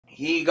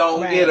He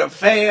gonna get a Right.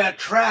 fair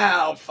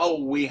trial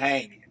before we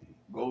hang him.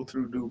 Go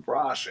through due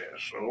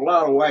process. A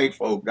lot of white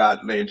folk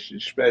got lynched,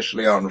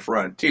 especially on the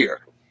frontier.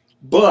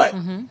 But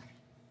Mm-hmm.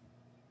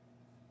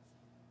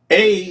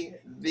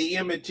 the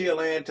Emmett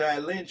Till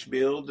Anti-Lynch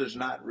Bill does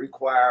not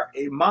require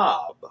a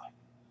mob.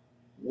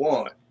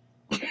 One.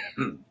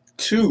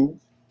 Two,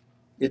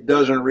 it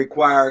doesn't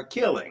require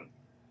killing.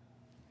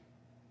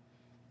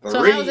 So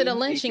how is it a Three, it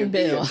lynching can be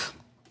bill?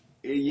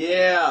 a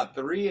yeah,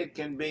 three, it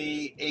can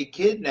be a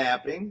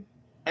kidnapping,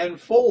 and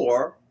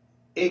four,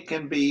 it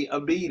can be a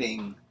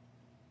beating.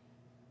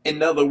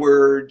 In other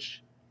words,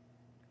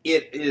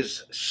 it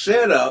is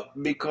set up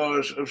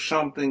because of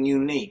something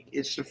unique.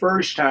 It's the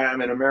first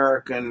time in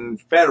American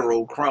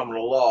federal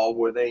criminal law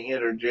where they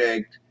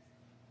interject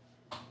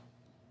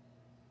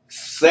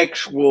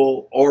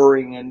sexual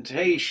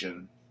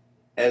orientation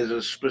as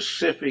a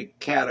specific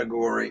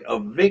category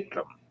of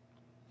victim.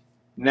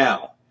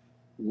 Now,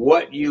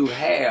 what you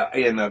have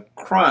in a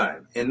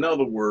crime, in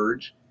other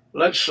words,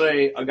 let's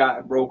say a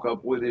guy broke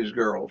up with his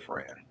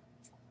girlfriend.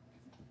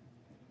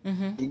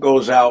 Mm-hmm. He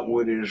goes out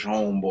with his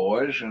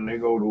homeboys and they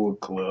go to a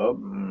club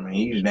and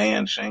he's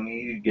dancing.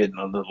 He's getting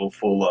a little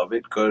full of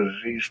it because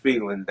he's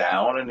feeling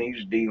down and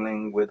he's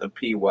dealing with a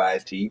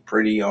PYT,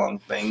 pretty young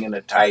thing in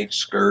a tight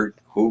skirt,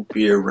 hoop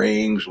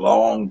earrings,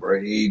 long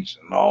braids,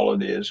 and all of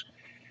this.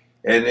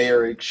 And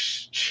they're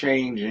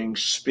exchanging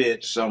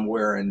spit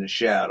somewhere in the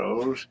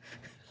shadows.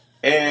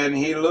 And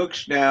he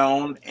looks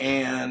down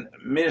and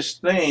Miss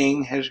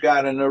Thing has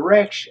got an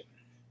erection.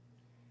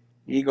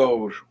 He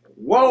goes,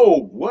 "Whoa,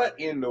 what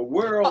in the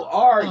world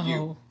are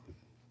you?" Oh,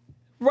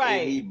 And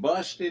right. he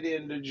busted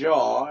in the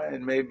jaw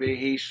and maybe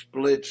he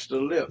splits the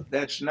lip.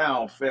 That's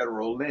now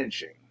federal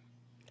lynching.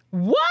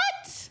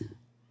 What?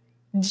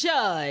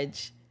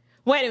 Judge.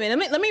 Wait a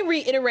minute. Let me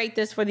reiterate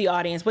this for the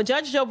audience. What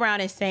Judge Joe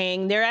Brown is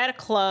saying, they're at a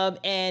club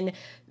and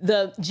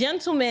the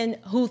gentleman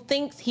who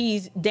thinks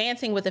he's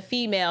dancing with a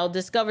female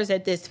discovers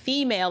that this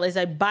female is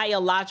a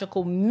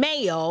biological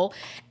male,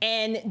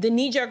 and the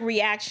knee-jerk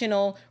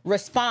reactional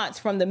response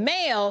from the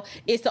male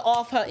is to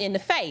off her in the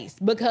face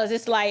because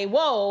it's like,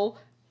 whoa,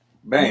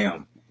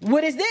 Bam.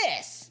 what is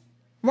this?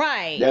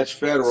 Right. That's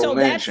federal So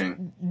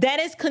lynching. that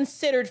is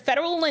considered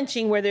federal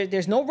lynching where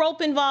there's no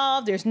rope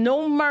involved, there's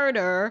no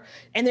murder,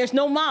 and there's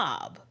no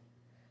mob.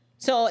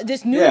 So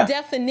this new Yeah.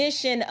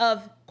 definition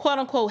of quote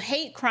unquote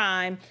hate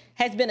crime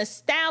has been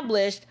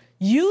established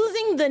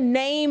using the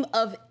name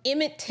of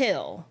Emmett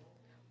Till.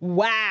 Yeah.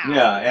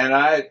 Wow. And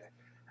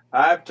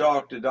I've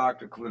talked to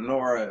Dr.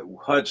 Clenora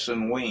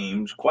Hudson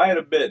Weems quite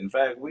a bit. In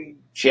fact, we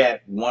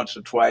chat once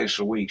or twice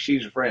a week.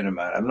 She's a friend of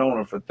mine. I've known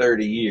her for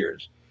 30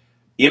 years.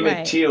 Emmett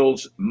Right.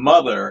 Till's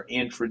mother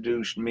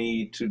introduced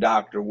me to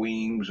Dr.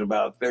 Weems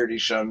about 30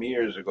 some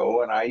years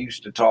ago, and I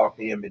used to talk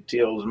to Emmett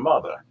Till's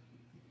mother.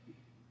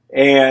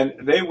 And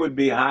they would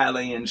be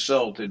highly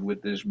insulted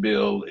with this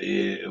bill,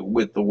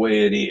 with the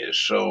way it is.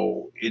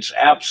 So it's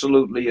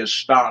absolutely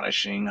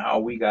astonishing how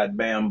we got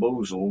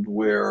bamboozled,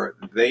 where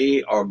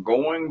they are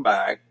going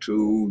back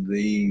to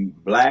the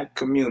black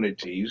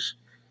communities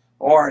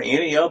or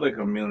any other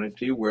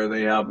community where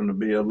they happen to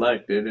be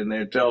elected, and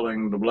they're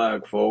telling the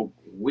black folk,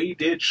 we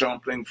did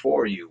something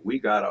for you. We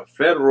got a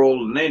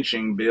federal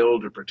lynching bill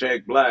to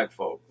protect black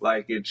folk,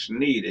 like it's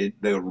needed.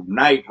 The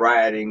night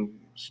riding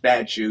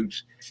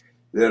statutes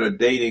that are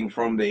dating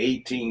from the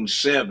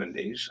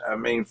 1870s. I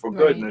mean, for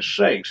Right. goodness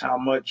sakes,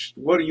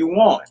 what do you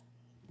want?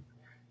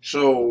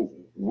 So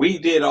we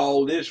did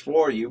all this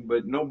for you,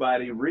 but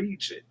nobody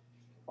reads it.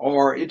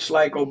 Or it's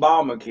like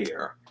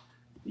Obamacare.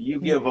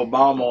 You give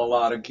Obama a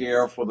lot of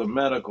care for the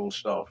medical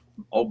stuff.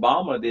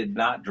 Obama did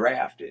not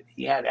draft it.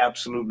 He had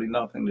absolutely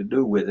nothing to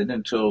do with it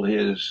until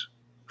his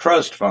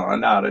trust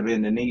fund out of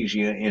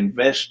Indonesia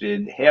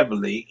invested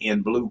heavily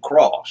in Blue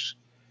Cross.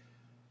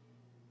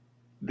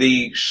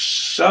 The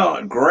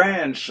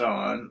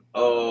grandson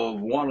of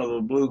one of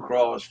the Blue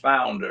Cross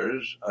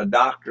founders, a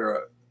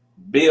Dr.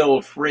 Bill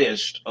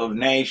Frist of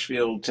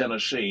Nashville,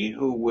 Tennessee,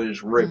 who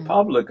was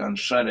Republican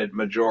Senate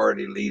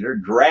Majority Leader,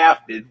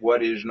 drafted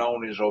what is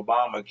known as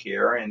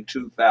Obamacare in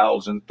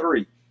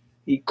 2003.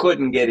 He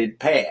couldn't get it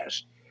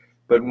passed.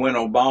 But when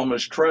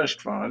Obama's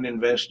trust fund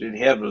invested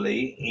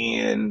heavily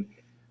in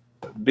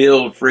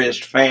Bill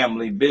Frist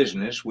family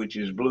business, which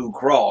is Blue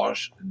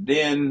Cross,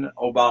 then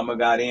Obama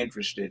got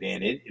interested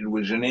in it. It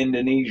was an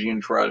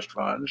Indonesian trust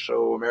fund,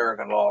 so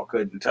American law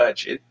couldn't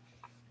touch it.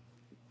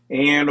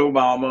 And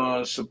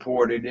Obama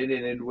supported it,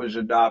 and it was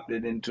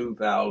adopted in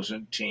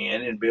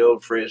 2010. And Bill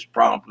Frist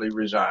promptly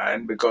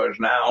resigned because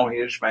now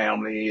his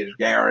family is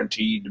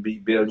guaranteed to be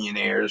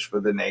billionaires for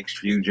the next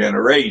few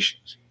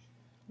generations.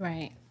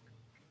 Right.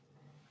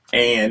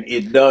 And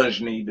it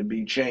does need to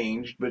be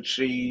changed. But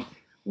see,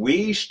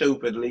 we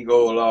stupidly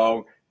go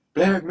along.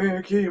 Black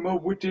man came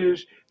up with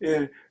this,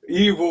 and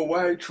evil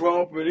white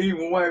Trump and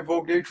evil white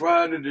folk, they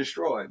trying to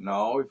destroy it.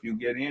 No, if you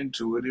get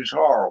into it, it's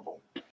horrible.